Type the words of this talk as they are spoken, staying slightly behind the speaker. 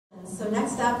So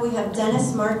next up we have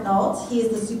Denis-Marc Nault. He is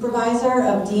the supervisor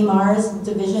of DMR's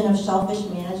Division of Shellfish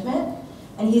Management,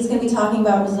 and he's going to be talking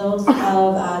about results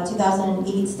of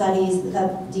 2008 studies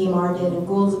that DMR did in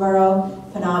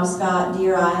Gouldsboro, Penobscot,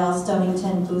 Deer Isle,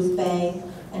 Stonington, Booth Bay,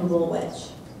 and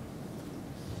Woolwich.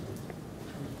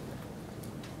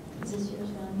 Is this yours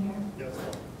down here? Yes.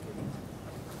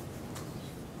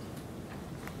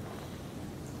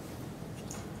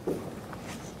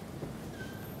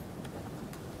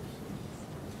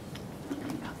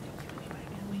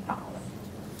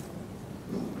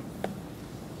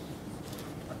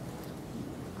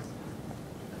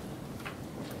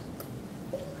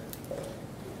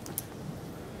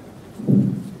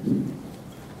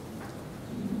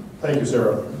 Thank you,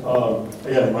 Sarah.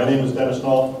 Again, my name is Denis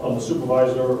Nault. I'm the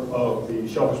supervisor of the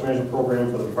Shellfish Management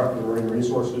Program for the Department of Marine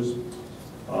Resources.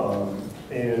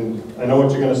 And I know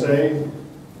what you're going to say.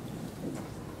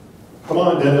 Come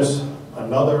on, Dennis,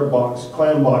 another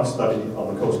clam box study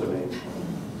on the coast of Maine.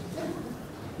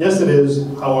 Yes, it is.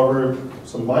 However,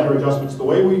 some minor adjustments. The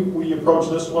way we approach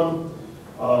this one,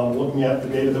 looking at the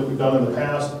data that we've done in the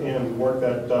past and work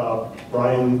that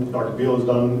Dr. Beal has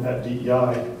done at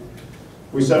DEI,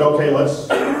 we said, okay, let's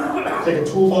take a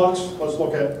toolbox, let's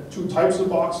look at two types of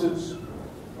boxes,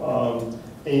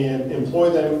 and employ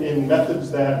them in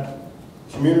methods that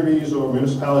communities or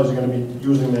municipalities are going to be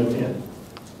using them in.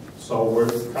 So we're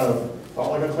kind of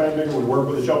thought like a clam digger. We work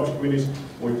with the shellfish communities,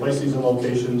 and we place these in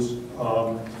locations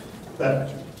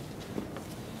that,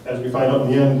 as we find out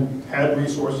in the end, had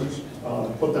resources,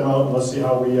 put them out, and let's see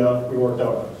how we worked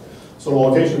out. So the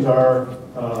locations are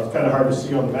kind of hard to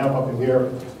see on the map up in here.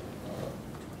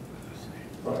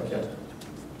 But I can't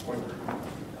point.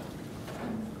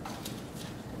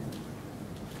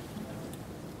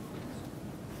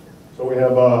 So we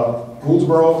have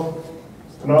Gouldsboro,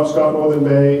 Penobscot, Northern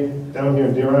Bay, down here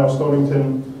in Deer Isle,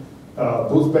 Stonington,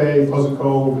 Booth Bay, Pleasant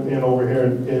Cove, and over here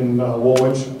in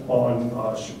Woolwich on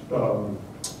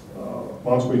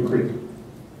Monsqueed Creek.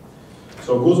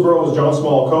 So Gouldsboro is John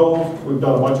Small Cove. We've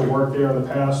done a bunch of work there in the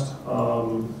past,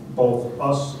 both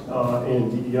us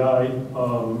and DEI,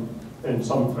 in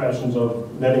some fashions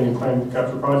of netting and clam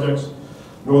capture projects.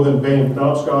 Northern Bay and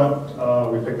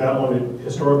Penobscot, we picked that one. It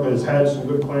historically has had some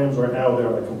good clams. Right now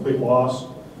they're at a complete loss.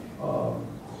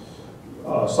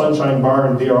 Sunshine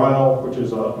Bar in Deer Isle, which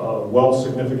is a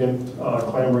well-significant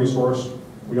clam resource.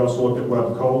 We also looked at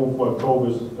Webb Cove. Webb Cove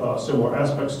is similar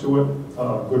aspects to it,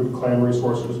 good clam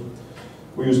resources.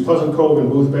 We use Pleasant Cove in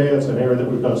Booth Bay. That's an area that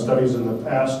we've done studies in the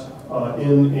past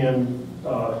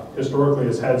historically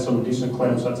has had some decent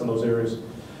clam sets in those areas.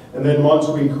 And then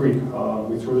Monsqueed Creek,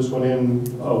 we threw this one in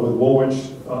with Woolwich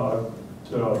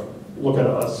to look at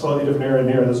a slightly different area, an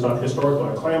area that's not historically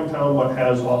a clam town, but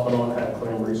has off and on had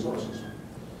clam resources.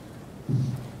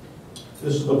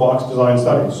 This is the box design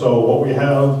study. So what we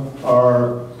have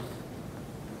are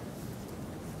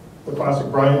the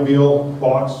classic Brian Beal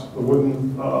box, the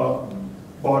wooden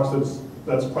box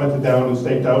that's planted down and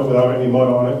staked out without any mud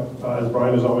on it, as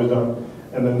Brian has always done.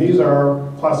 And then these are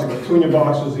plastic petunia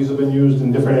boxes. These have been used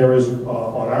in different areas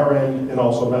on our end and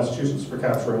also Massachusetts for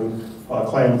capturing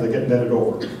clams that get netted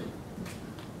over.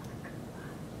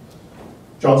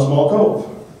 John Small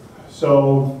Cove.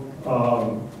 So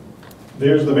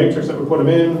there's the matrix that we put them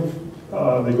in.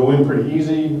 They go in pretty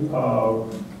easy.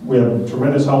 We have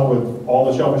tremendous help with all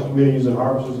the shellfish committees and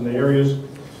harvesters in the areas.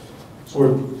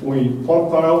 So we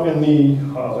plunked out in they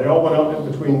all went out in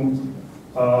between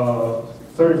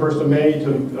 31st of May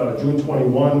to June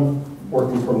 21,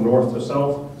 working from north to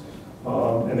south.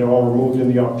 And they're all removed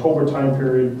in the October time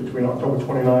period, between October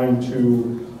 29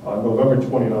 to November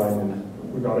 29.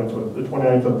 And we got into it. The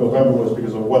 29th of November was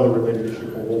because of a weather-related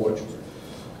issue for Woolwich.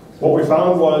 What we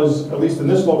found was, at least in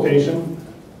this location,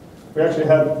 we actually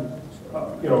had,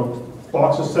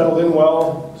 boxes settled in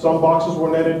well. Some boxes were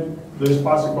netted. There's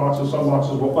plastic boxes, some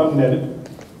boxes were unnetted.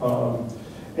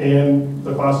 And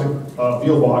the classic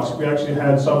Beal box, we actually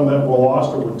had some that were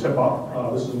lost or would tip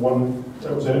up. This is one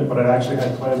that was in it, but it actually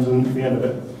had clams in the end of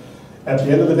it. At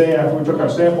the end of the day, after we took our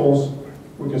samples,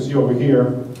 we can see over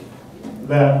here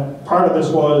that part of this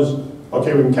was,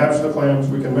 okay, we can capture the clams,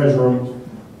 we can measure them,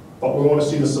 but we want to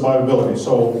see the survivability.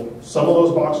 So some of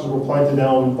those boxes were planted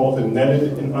down both in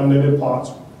netted and unnetted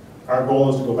pots. Our goal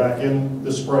is to go back in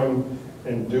this spring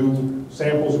and do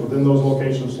samples within those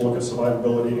locations to look at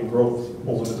survivability and growth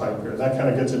over the time period. That kind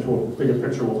of gets into a bigger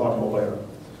picture we'll talk about later.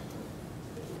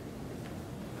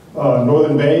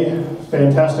 Northern Bay,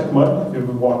 fantastic mud. If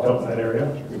you've walked out in that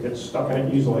area, you get stuck in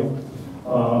it easily.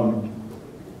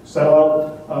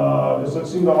 Settle out, it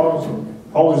seemed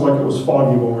always like it was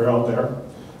foggy when we were out there.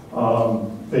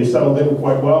 They settled in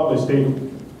quite well. They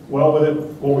stayed well with it.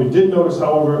 What we did notice,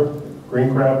 however,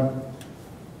 green crab,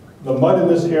 the mud in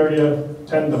this area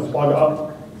tend to plug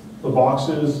up the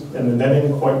boxes and the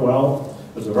netting quite well.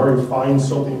 There's a very fine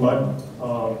silty mud.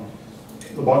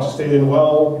 The boxes stayed in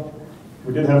well.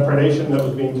 We did have predation that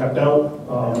was being kept out,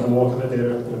 and we'll look at the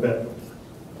data in a bit.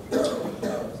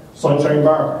 Sunshine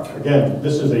Bar, again,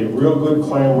 this is a real good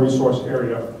clam resource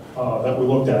area that we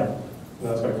looked at, and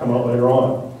that's going to come out later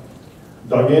on.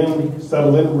 Dug in,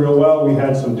 settled in real well. We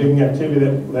had some digging activity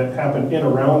that happened in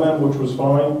around them, which was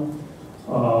fine.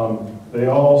 They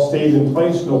all stayed in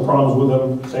place, no problems with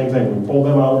them. Same thing, we pulled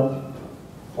them out,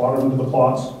 plotted them to the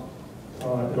plots,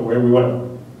 and away we went.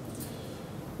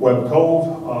 Webb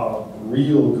Cove,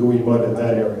 real gooey mud in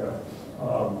that area.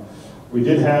 We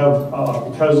did have,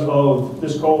 because of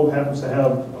this cove happens to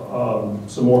have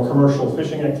some more commercial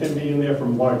fishing activity in there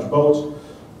from large boats,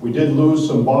 we did lose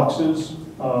some boxes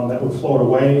that would float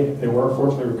away. They were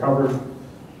fortunately recovered.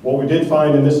 What we did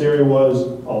find in this area was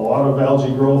a lot of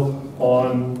algae growth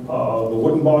on the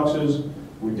wooden boxes.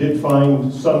 We did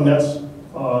find some nets,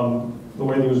 the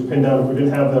way they was pinned down. If we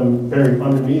didn't have them buried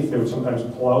underneath, they would sometimes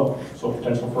pull out, so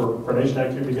potential for predation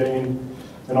activity getting in.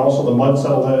 And also the mud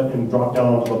settled in and dropped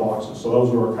down onto the boxes. So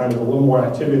those were kind of a little more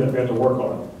activity that we had to work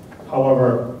on.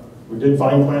 However, we did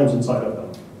find clams inside of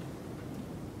them.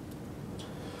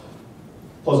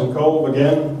 Pleasant Cove,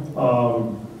 again,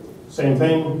 same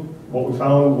thing. What we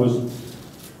found was,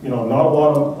 not a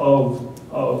lot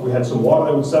of we had some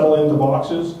water that would settle into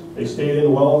boxes. They stayed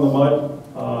in well in the mud.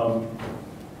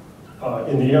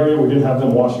 In the area, we didn't have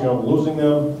them washing out and losing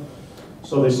them.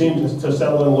 So they seemed to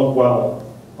settle and look well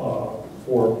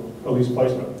for at least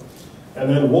placement. And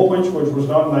then Woolwich, which was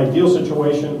not an ideal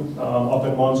situation, up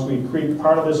at Monsqueet Creek.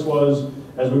 Part of this was,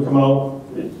 as we come out,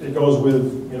 it goes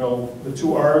with, the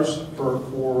 2 R's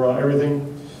for everything.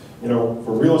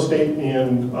 For real estate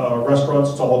and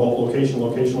restaurants, it's all about location,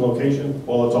 location, location.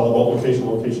 Well, it's all about location,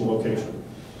 location, location.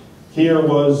 Here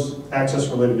was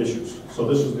access-related issues. So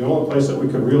this was the only place that we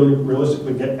could really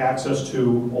realistically get access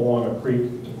to along a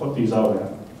creek to put these out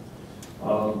at.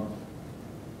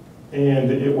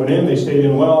 And it went in, they stayed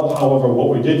in well. However, what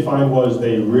we did find was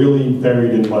they really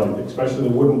buried in mud, especially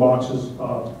the wooden boxes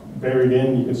buried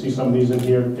in. You can see some of these in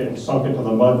here getting sunk into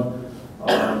the mud.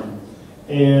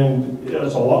 And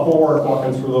it's a lot more work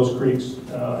walking through those creeks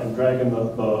and dragging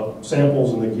the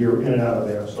samples and the gear in and out of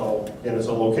there. So again, it's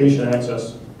a location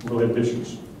access related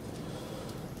issues.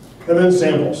 And then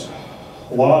samples.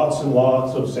 Lots and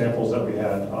lots of samples that we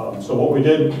had. So what we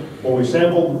did, when we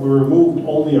sampled, we removed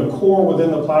only a core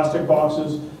within the plastic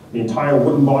boxes. The entire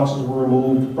wooden boxes were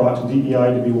removed, brought to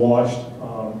DEI to be washed.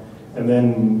 And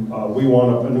then we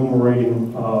wound up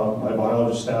enumerating, my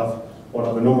biologist staff wound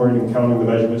up enumerating and counting the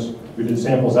measurements. We did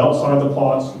samples outside the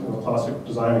plots, in the plastic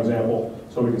design example,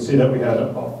 so we can see that we had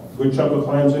a good chunk of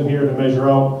clams in here to measure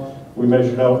out. We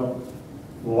measured out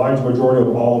the large majority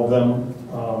of all of them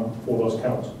for those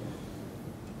counts.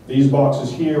 These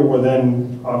boxes here were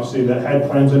then, obviously, that had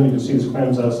clams in. You can see these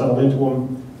clams that settled into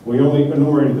them. We only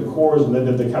enumerated the cores and then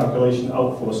did the calculation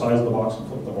out for the size of the box and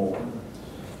flipped them over.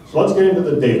 So let's get into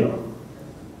the data.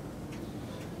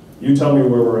 You tell me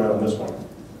where we're at on this one.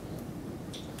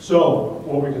 So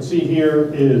what we can see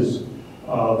here is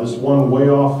this one way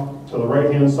off to the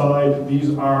right-hand side.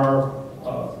 These are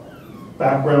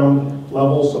background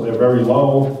levels, so they're very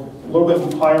low. A little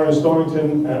bit higher in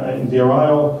Stonington and Deer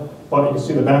Isle, but you can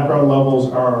see the background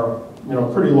levels are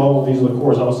pretty low. These are the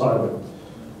cores outside of it.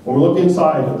 When we look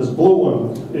inside, this blue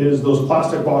one is those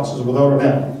plastic boxes without a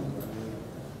net.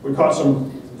 We caught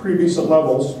some pretty decent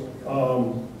levels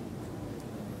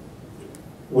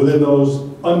within those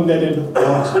unnetted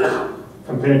boxes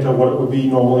compared to what it would be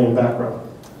normally in background.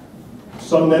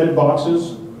 Some netted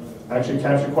boxes actually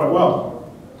captured quite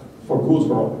well for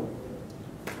Gouldsboro.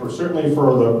 Certainly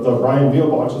for the Ryan Beal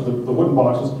boxes, the wooden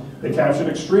boxes, they captured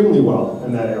extremely well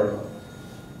in that area.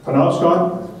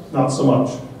 Penobscot, not so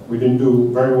much. We didn't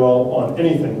do very well on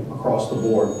anything across the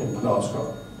board in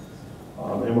Penobscot.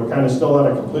 And we're kind of still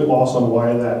at a complete loss on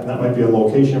why that, and that might be a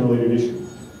location-related issue.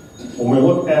 When we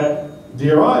look at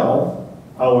Deer Isle,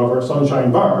 however,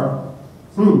 Sunshine Bar,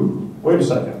 wait a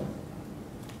second.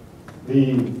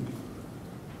 The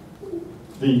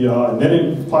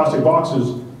netted plastic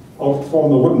boxes outperform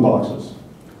the wooden boxes.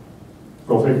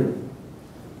 Go figure.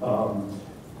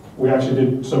 We actually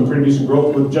did some pretty decent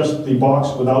growth with just the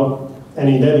box without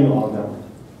any netting on them.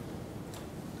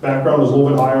 Background is a little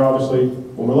bit higher, obviously.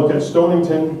 When we look at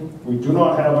Stonington, we do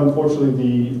not have, unfortunately,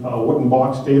 the wooden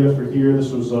box data for here.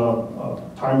 This was a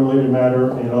time-related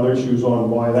matter and other issues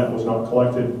on why that was not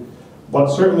collected. But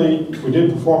certainly, we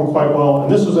did perform quite well.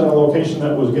 And this was in a location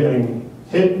that was getting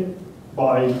hit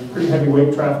by pretty heavy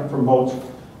weight traffic from boats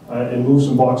and move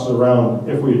some boxes around.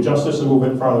 If we adjust this and move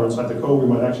it farther inside the cove, we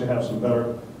might actually have some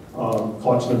better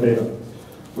collection of data.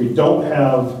 We don't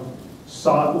have this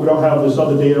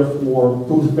other data for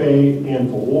Booth Bay and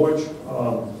for Woolwich,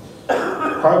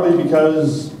 partly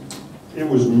because it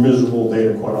was miserable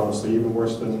data, quite honestly, even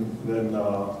worse than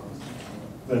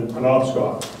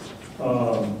Penobscot.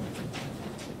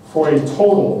 For a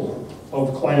total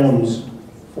of clams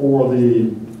for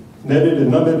the netted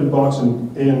and unnetted box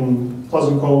in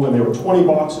Pleasant Cove, and there were 20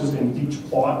 boxes in each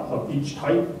plot of each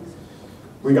type,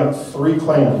 we got 3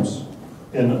 clams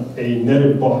in a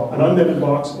netted box, an unnetted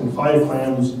box, and 5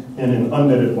 clams in an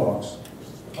unnetted box.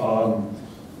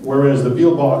 Whereas the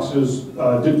Beal boxes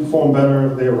did perform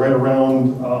better. They were right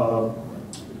around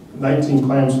 19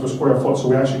 clams per square foot, so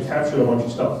we actually captured a bunch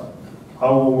of stuff.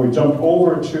 However, when we jumped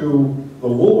over to the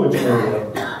Woolwich area,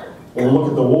 when we look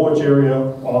at the Woolwich area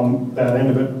on that end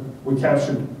of it, we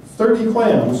captured 30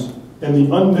 clams in the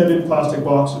unnetted plastic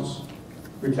boxes.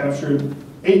 We captured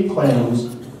 8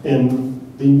 clams in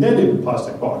the netted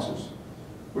plastic boxes.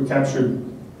 We captured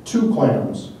 2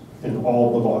 clams in all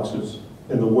of the boxes,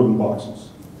 in the wooden boxes.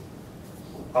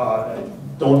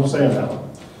 Don't understand that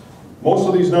one. Most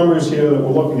of these numbers here that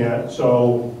we're looking at,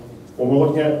 so when we're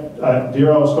looking at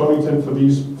Deer Isle Stonington for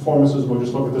these performances, we'll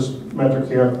just look at this metric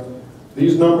here.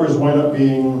 These numbers wind up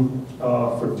being,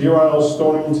 for Deer Isle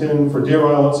Stonington, for Deer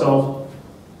Isle itself,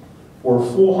 were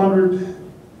 400,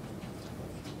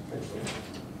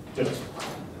 yes,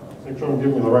 make sure I'm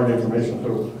giving you the right information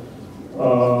too.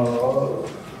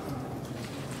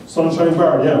 Sunshine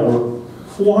Bar, yeah, we're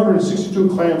 462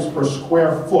 clams per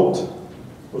square foot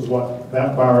was what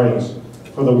that bar is.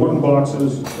 For the wooden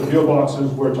boxes, the Beal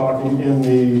boxes, we're talking in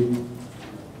the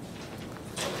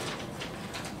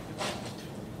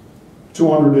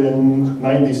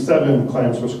 297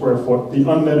 clams per square foot. The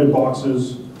unnetted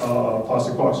boxes,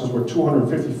 plastic boxes, were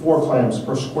 254 clams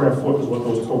per square foot is what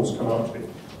those totals come out to be.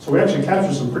 So we actually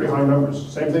captured some pretty high numbers.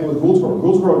 Same thing with Gouldsboro.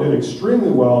 Gouldsboro did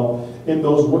extremely well in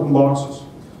those wooden boxes.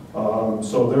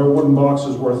 So their wooden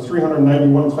boxes were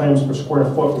 391 clams per square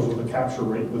foot, which was the capture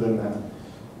rate within that.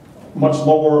 Much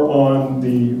lower on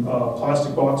the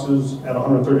plastic boxes at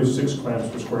 136 clams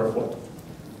per square foot.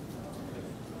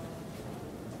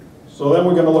 So then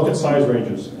we're going to look at size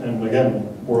ranges, and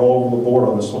again, we're all over the board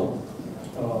on this one.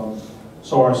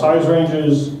 So our size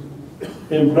ranges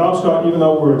in Penobscot, even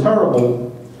though we were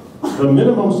terrible, the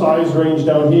minimum size range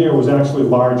down here was actually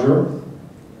larger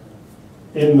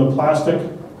in the plastic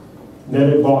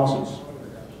netted boxes.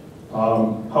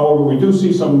 However, we do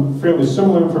see some fairly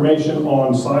similar information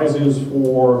on sizes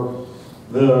for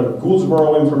the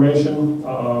Gouldsboro information.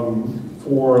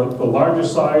 For the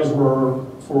largest size for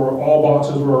all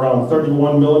boxes were around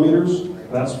 31 millimeters.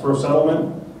 That's for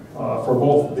settlement. For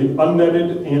both the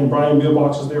unnetted and Brian Beal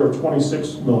boxes, they were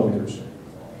 26 millimeters.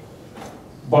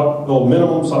 But the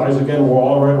minimum size, again, we're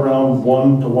all right around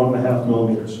 1 to 1.5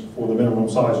 millimeters for the minimum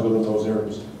size within those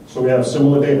areas. So we have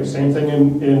similar data. Same thing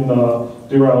in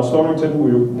Deer Isle Stonington.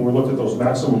 When we looked at those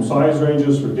maximum size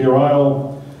ranges for Deer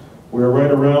Isle, we were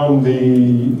right around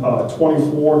the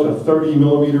 24 to 30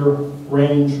 millimeter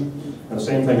range. And the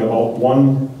same thing, about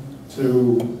 1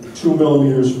 to 2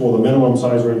 millimeters for the minimum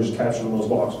size ranges captured in those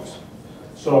boxes.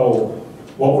 So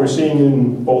what we're seeing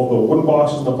in both the wooden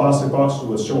boxes and the plastic boxes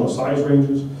with similar size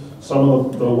ranges, some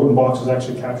of the wooden boxes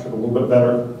actually captured a little bit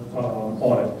better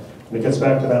on it. And it gets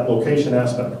back to that location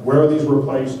aspect. Where these were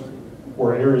placed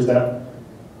were areas that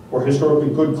were historically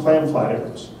good clam flat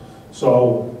areas.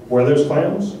 So where there's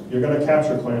clams, you're going to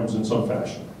capture clams in some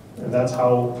fashion. And that's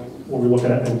how we're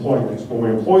looking at employing these. When we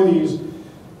employ these,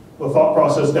 the thought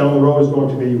process down the road is going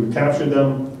to be, we captured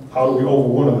them, how do we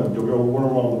overwinter them? Do we overwinter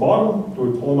them on the bottom? Do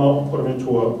we pull them out and put them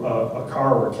into a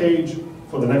car or a cage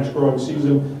for the next growing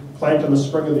season? Plant in the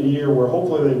spring of the year where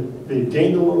hopefully they've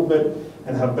gained a little bit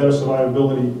and have better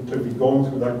survivability to be going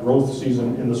through that growth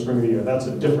season in the spring of the year. That's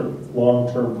a different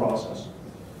long-term process.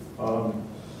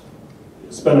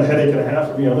 It's been a headache and a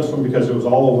half for me on this one because it was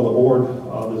all over the board,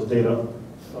 this data.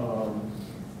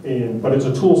 But it's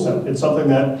a tool set. It's something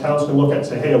that towns can look at and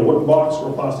say, hey, a wooden box or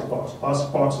a plastic box.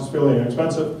 Plastic box is fairly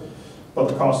inexpensive, but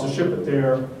the cost to ship it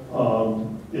there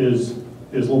is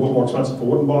a little bit more expensive for a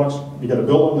wooden box. You got to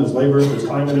build them, there's labor, there's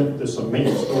time in it, there's some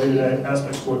maintenance related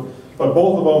aspects to it. But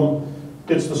both of them,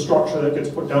 it's the structure that gets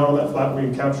put down on that flat where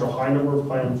you capture a high number of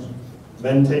clams,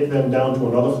 then take them down to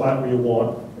another flat where you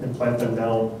want and plant them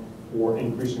down for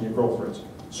increasing your growth rates.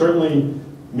 Certainly,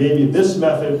 maybe this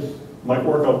method might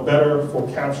work out better for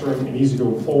capturing and easy to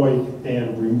employ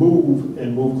and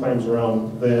move clams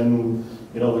around than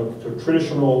the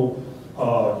traditional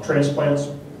transplants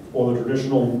or the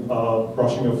traditional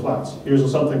brushing of flats. Here's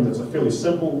something that's a fairly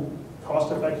simple,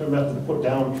 cost-effective method to put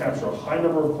down, capture a high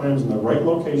number of clams in the right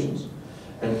locations,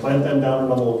 and plant them down in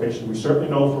another location. We certainly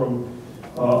know from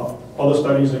other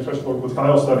studies, especially with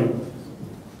Kyle's study,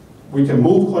 we can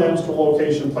move clams to a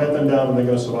location, plant them down, and they're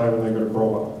going to survive and they're going to grow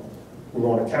well. We're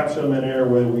going to capture them in an area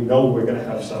where we know we're going to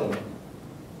have settlement.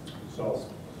 So,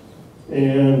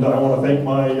 and I want to thank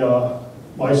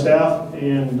my staff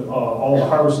and all the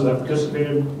harvesters that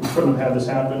participated. We couldn't have had this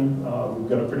happen. We've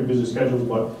got a pretty busy schedule,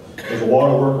 but there's a lot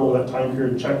of work over that time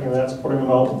period, checking that, putting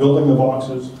them out, building the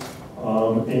boxes,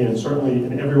 and certainly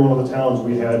in every one of the towns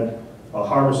we had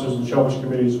harvesters and shellfish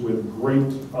committees with great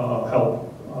help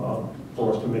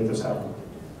for us to make this happen.